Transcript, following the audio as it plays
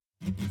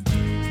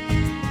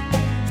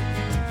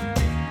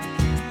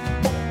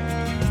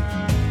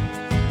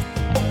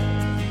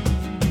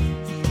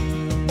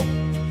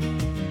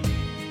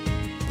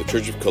The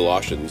Church of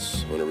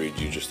Colossians, I want to read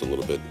you just a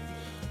little bit,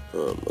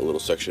 a little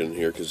section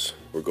here because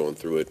we're going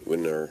through it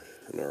in our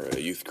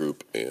youth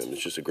group, and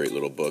it's just a great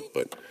little book,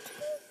 but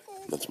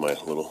that's my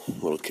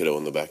little kiddo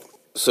in the back.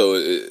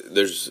 So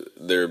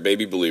they're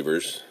baby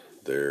believers,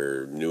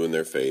 they're new in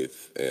their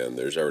faith, and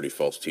there's already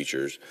false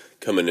teachers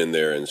coming in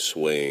there and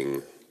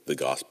swaying the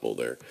gospel.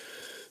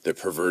 They're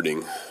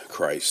perverting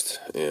Christ,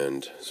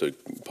 and so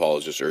Paul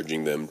is just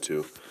urging them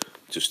to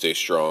stay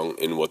strong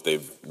in what they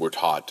were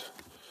taught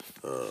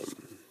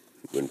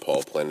when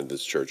Paul planted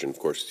this church. And of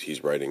course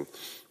he's writing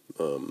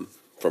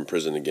from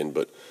prison again,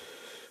 but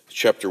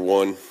chapter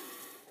 1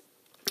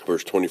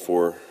 verse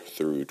 24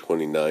 through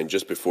 29,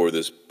 just before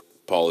this,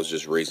 Paul is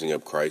just raising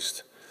up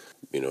Christ,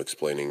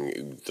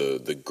 explaining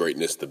the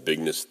greatness, the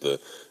bigness, the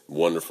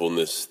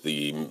wonderfulness,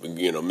 the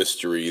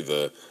mystery,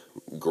 the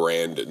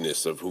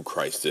grandness of who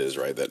Christ is,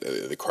 right? That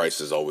the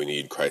Christ is all we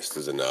need, Christ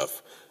is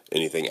enough.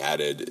 Anything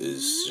added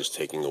is just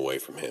taking away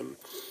from him.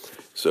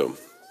 So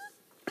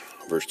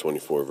verse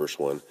 24, verse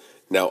 1.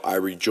 Now I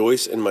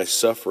rejoice in my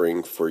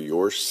suffering for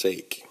your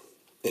sake,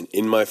 and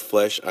in my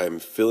flesh I am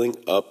filling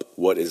up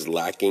what is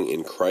lacking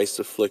in Christ's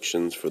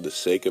afflictions for the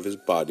sake of his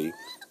body,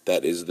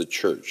 that is the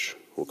church.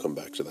 We'll come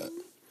back to that.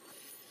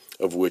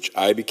 Of which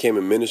I became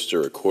a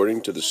minister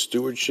according to the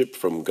stewardship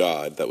from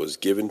God that was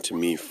given to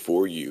me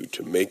for you,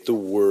 to make the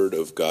word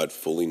of God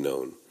fully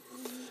known,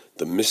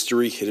 the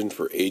mystery hidden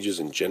for ages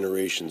and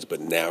generations,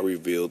 but now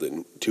revealed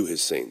to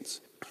his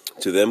saints.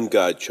 To them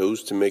God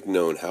chose to make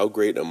known how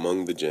great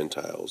among the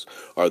Gentiles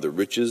are the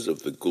riches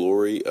of the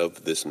glory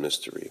of this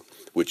mystery,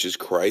 which is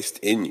Christ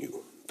in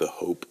you, the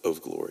hope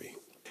of glory.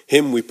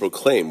 Him we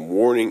proclaim,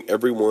 warning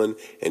everyone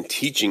and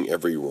teaching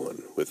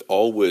everyone with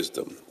all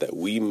wisdom, that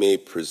we may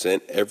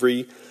present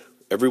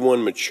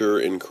everyone mature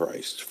in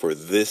Christ. For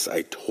this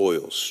I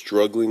toil,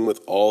 struggling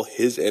with all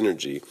his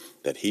energy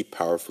that he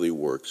powerfully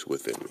works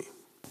within me.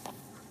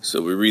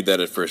 So we read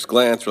that at first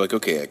glance, we're like,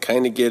 okay, I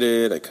kind of get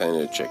it, I kind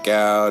of check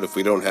out. If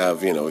we don't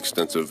have,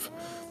 extensive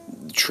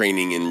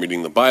training in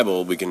reading the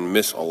Bible, we can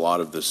miss a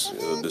lot of this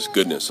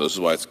goodness. So this is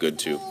why it's good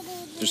to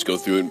just go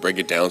through it and break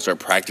it down, start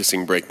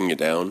practicing breaking it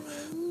down,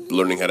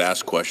 learning how to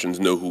ask questions,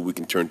 know who we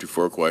can turn to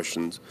for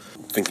questions,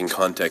 thinking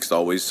context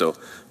always. So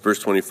verse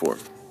 24.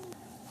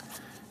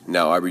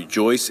 Now I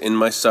rejoice in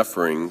my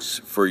sufferings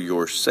for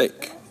your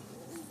sake.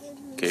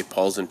 Okay,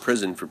 Paul's in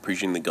prison for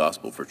preaching the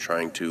gospel, for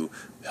trying to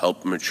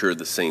help mature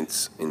the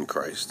saints in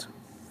Christ.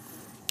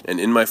 And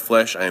in my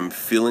flesh I am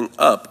filling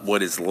up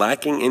what is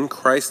lacking in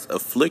Christ's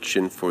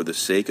affliction for the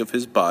sake of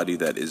his body,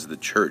 that is the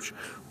church.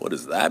 What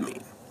does that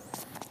mean?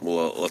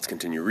 Well, let's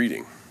continue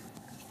reading.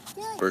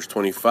 Verse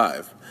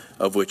 25,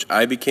 of which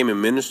I became a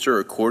minister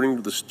according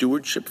to the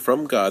stewardship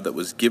from God that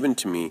was given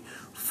to me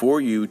for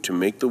you, to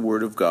make the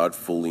word of God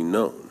fully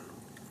known.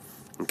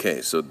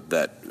 Okay, so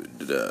that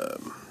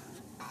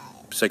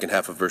second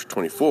half of verse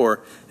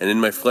 24, and in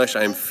my flesh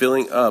I am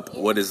filling up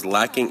what is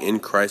lacking in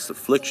Christ's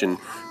affliction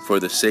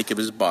for the sake of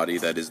his body,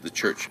 that is the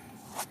church.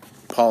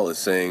 Paul is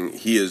saying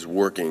he is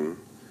working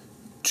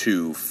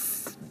to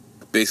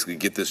basically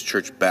get this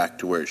church back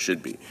to where it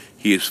should be.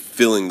 He is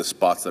filling the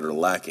spots that are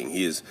lacking.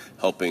 He is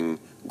helping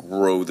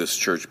grow this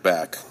church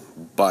back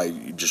by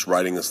just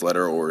writing this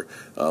letter, or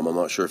I'm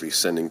not sure if he's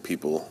sending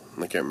people.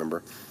 I can't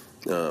remember.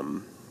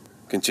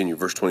 Continue,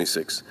 verse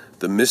 26.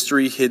 The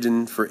mystery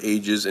hidden for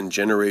ages and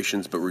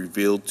generations, but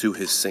revealed to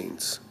his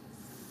saints.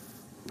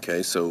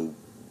 Okay, so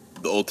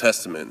the Old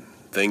Testament,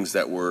 things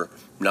that were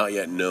not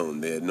yet known.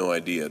 They had no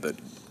idea that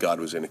God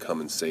was going to come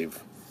and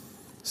save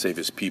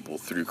his people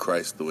through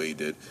Christ the way he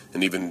did.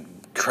 And even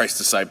Christ's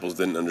disciples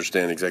didn't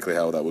understand exactly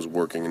how that was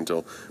working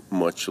until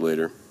much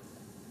later.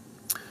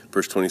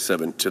 Verse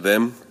 27, to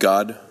them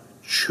God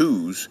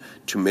chose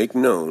to make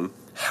known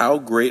how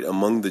great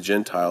among the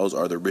Gentiles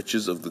are the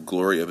riches of the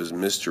glory of his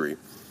mystery,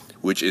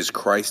 which is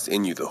Christ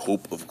in you, the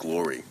hope of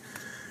glory.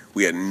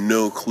 We had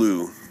no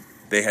clue,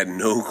 they had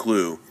no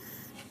clue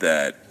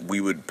that we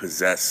would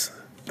possess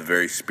the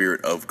very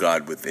Spirit of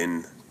God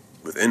within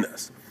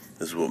us.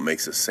 This is what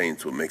makes us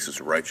saints, what makes us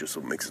righteous,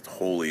 what makes us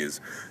holy is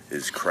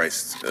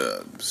Christ's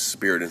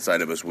Spirit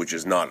inside of us, which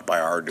is not by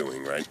our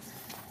doing, right?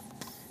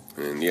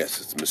 And yes,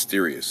 it's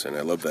mysterious, and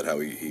I love that how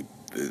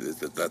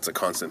that's a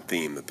constant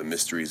theme, that the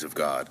mysteries of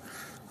God,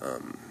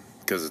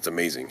 because it's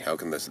amazing. How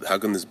can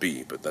this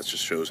be? But that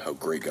just shows how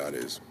great God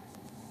is.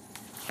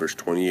 Verse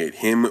 28,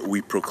 him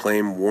we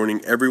proclaim,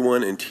 warning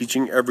everyone and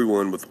teaching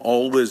everyone with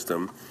all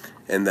wisdom,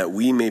 and that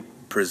we may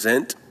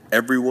present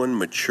everyone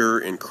mature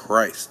in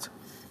Christ.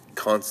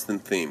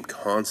 Constant theme,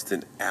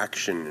 constant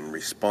action in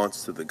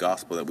response to the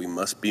gospel, that we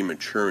must be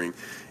maturing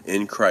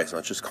in Christ,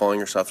 not just calling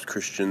ourselves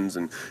Christians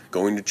and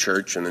going to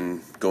church and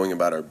then going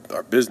about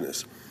our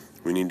business.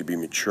 We need to be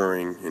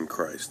maturing in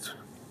Christ.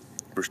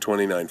 Verse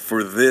 29,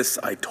 for this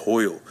I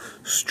toil,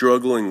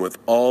 struggling with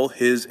all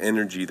his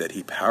energy that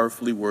he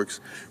powerfully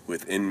works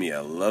within me. I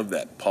love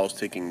that. Paul's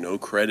taking no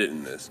credit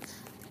in this.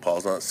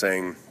 Paul's not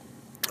saying,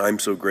 I'm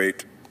so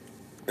great,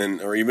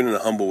 and or even in a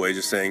humble way,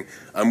 just saying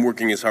I'm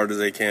working as hard as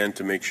I can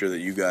to make sure that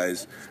you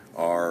guys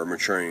are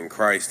maturing in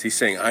Christ. He's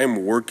saying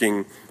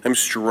I'm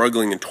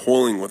struggling and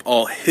toiling with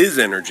all His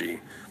energy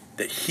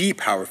that He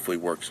powerfully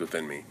works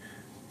within me.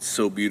 It's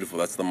so beautiful.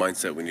 That's the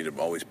mindset we need to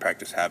always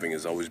practice having,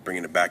 is always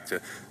bringing it back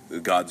to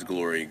God's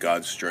glory,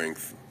 God's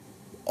strength.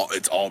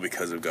 It's all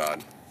because of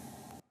God.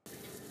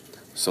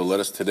 So let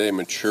us today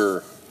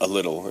mature a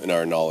little in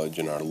our knowledge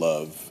and our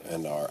love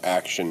and our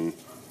action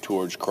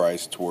towards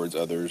Christ, towards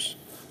others.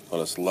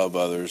 Let us love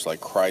others like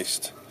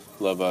Christ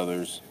loved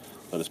others.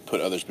 Let us put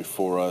others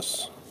before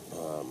us.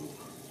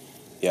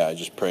 I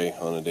just pray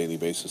on a daily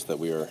basis that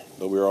we are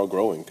all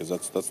growing, because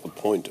that's the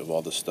point of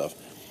all this stuff.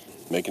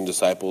 Making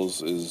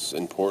disciples is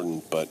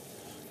important, but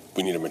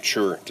we need to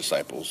mature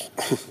disciples.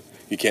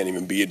 You can't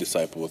even be a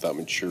disciple without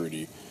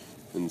maturity,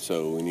 and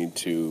so we need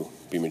to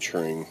be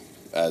maturing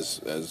as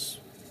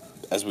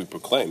we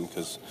proclaim,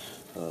 because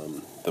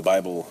the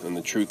Bible and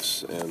the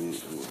truths and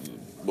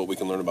what we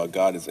can learn about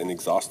God is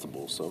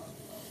inexhaustible. So,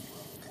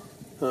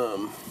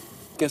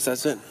 guess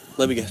that's it.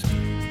 Love you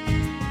guys.